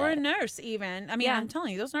any of that. Or a nurse even. I mean, I'm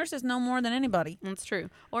telling you, those nurses know more than anybody. That's true.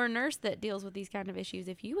 Or a nurse that deals with these kind of issues.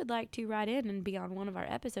 If you would like to write in and be on one of our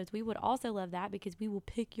episodes, we would also love that because we will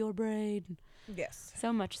pick your brain. Yes.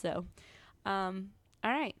 So much so. All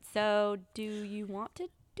right. So do you want to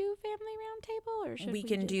do family roundtable or should we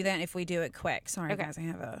can do that if we do it quick. Sorry, Okay. guys. I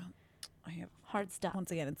have hard stuff.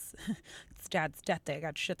 Once again, it's Dad's death day. I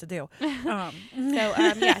got shit to do.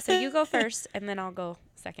 So you go first and then I'll go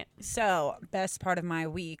second. So, best part of my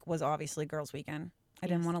week was obviously girls' weekend. I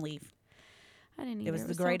didn't want to leave. I didn't either. It was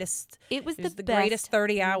the greatest. It was the best greatest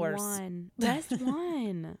 30 hours. Best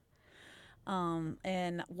one.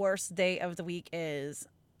 And worst day of the week is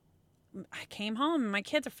I came home and my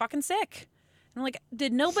kids are fucking sick. And I'm like,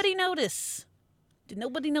 did nobody notice? Did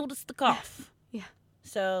nobody notice the cough? Yeah.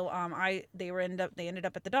 So they ended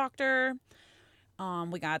up at the doctor.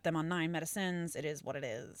 We got them on 9 medicines. It is what it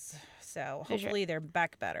is. So hopefully they're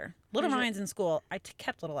back better. Little Ryan's in school. I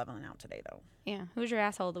kept little Evelyn out today though. Yeah. Who's your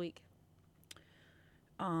asshole of the week?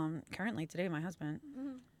 Currently today my husband.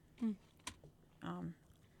 Mm-hmm.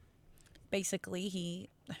 Basically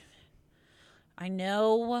I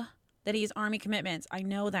know that he has Army commitments. I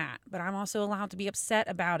know that, but I'm also allowed to be upset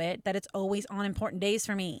about it. That it's always on important days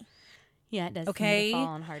for me. Yeah, it does. Okay, fall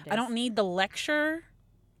on hard days. I don't need the lecture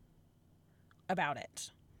about it,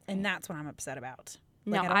 and that's what I'm upset about.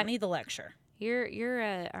 I don't need the lecture. You're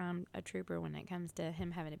a trooper when it comes to him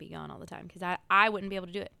having to be gone all the time because I wouldn't be able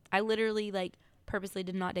to do it. I literally purposely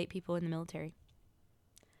did not date people in the military,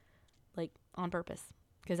 on purpose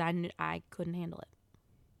because I knew I couldn't handle it.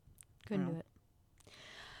 Couldn't do it.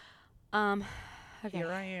 Okay.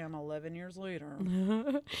 Here I am 11 years later.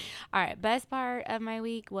 All right. Best part of my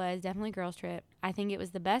week was definitely girls trip. I think it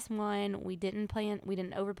was the best one. We didn't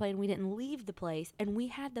overplan. We didn't leave the place. And we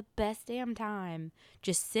had the best damn time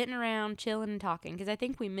just sitting around, chilling and talking. Because I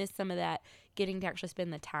think we missed some of that getting to actually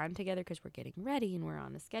spend the time together because we're getting ready and we're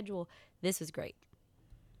on a schedule. This was great.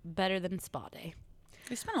 Better than spa day.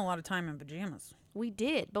 We spent a lot of time in pajamas. We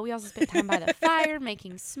did. But we also spent time by the fire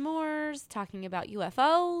making s'mores, talking about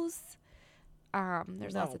UFOs.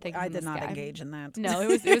 There's lots of things. I did not engage in that. No, it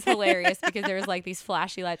was hilarious because there was these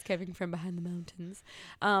flashy lights coming from behind the mountains.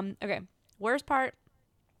 Okay. Worst part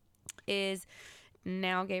is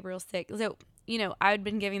now Gabriel's sick. So, I had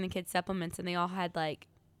been giving the kids supplements and they all had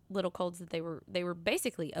little colds that they were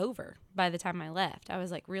basically over by the time I left. I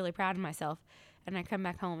was really proud of myself. And I come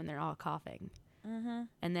back home and they're all coughing. Mm-hmm.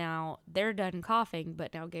 And now they're done coughing,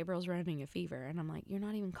 but now Gabriel's running a fever. And I'm like, you're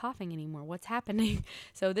not even coughing anymore. What's happening?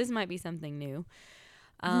 So this might be something new.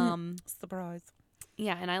 Surprise.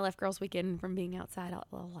 Yeah, and I left girls' weekend from being outside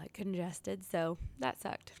all congested. So that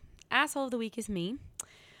sucked. Asshole of the week is me.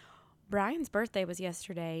 Brian's birthday was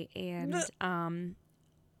yesterday. And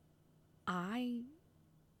I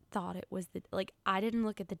thought it was I didn't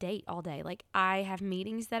look at the date all day. I have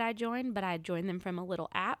meetings that I join, but I join them from a little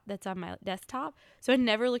app that's on my desktop. So I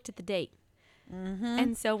never looked at the date.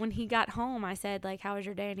 And so when he got home, I said, like, how was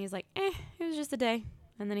your day? And he's like, it was just a day.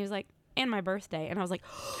 And then he was like, and my birthday. And I was like,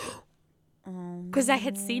 because I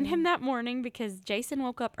had seen him that morning because Jason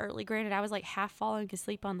woke up early. Granted, I was like half falling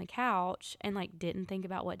asleep on the couch and like didn't think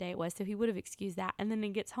about what day it was. So he would have excused that. And then he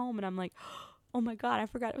gets home and I'm like, oh my God, I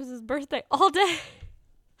forgot it was his birthday all day.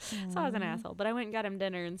 So I was an asshole. But I went and got him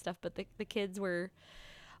dinner and stuff. But the kids were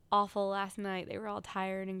awful last night. They were all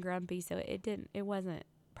tired and grumpy. So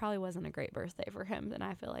probably wasn't a great birthday for him. Then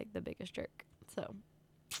I feel like the biggest jerk. So.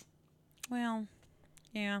 Well,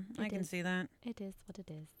 yeah, I can see that. It is what it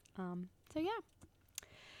is. So yeah,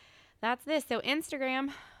 that's this. So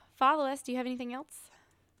Instagram, follow us. Do you have anything else?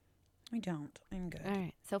 I don't. I'm good. All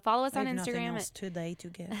right. So follow us on Instagram. Nothing else today to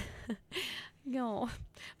get. No.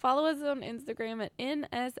 Follow us on Instagram at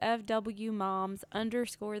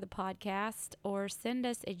NSFWmoms_the podcast, or send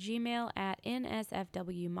us a Gmail at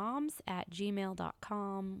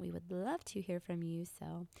nsfwmoms@gmail.com. We would love to hear from you.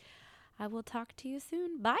 So I will talk to you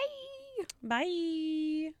soon. Bye.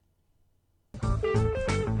 Bye.